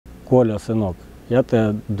Коля, синок, я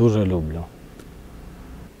тебе дуже люблю.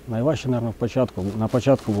 Найважче, мабуть, на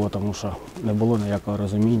початку було, тому що не було ніякого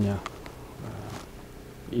розуміння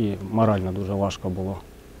і морально дуже важко було.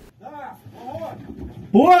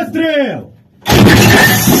 Постріл!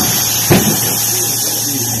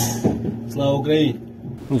 Слава Україні!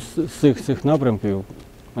 З цих напрямків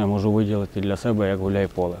я можу виділити для себе як гуляй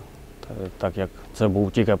поле. Так як це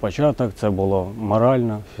був тільки початок, це було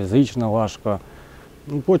морально, фізично важко.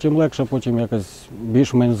 Потім легше, потім якось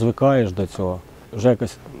більш-менш звикаєш до цього. Вже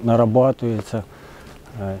якось нарабатується,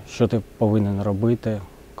 що ти повинен робити,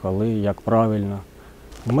 коли, як правильно.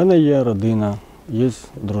 У мене є родина, є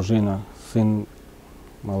дружина, син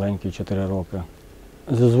маленький, 4 роки.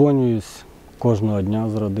 Зізвонююсь кожного дня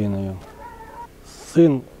з родиною.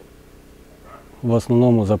 Син в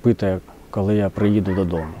основному запитує, коли я приїду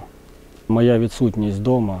додому. Моя відсутність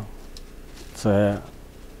вдома – це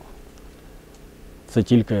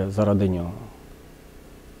тільки заради нього.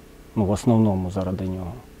 В основному заради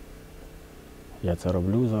нього. Я це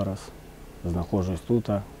роблю зараз, знаходжусь тут.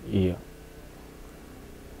 І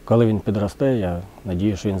коли він підросте, я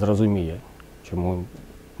надію, що він зрозуміє, чому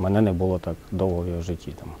мене не було так довго в його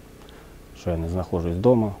житті. Що я не знаходжусь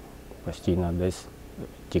вдома, постійно десь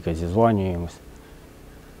тільки зізванюємось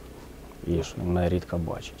і що він мене рідко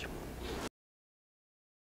бачить.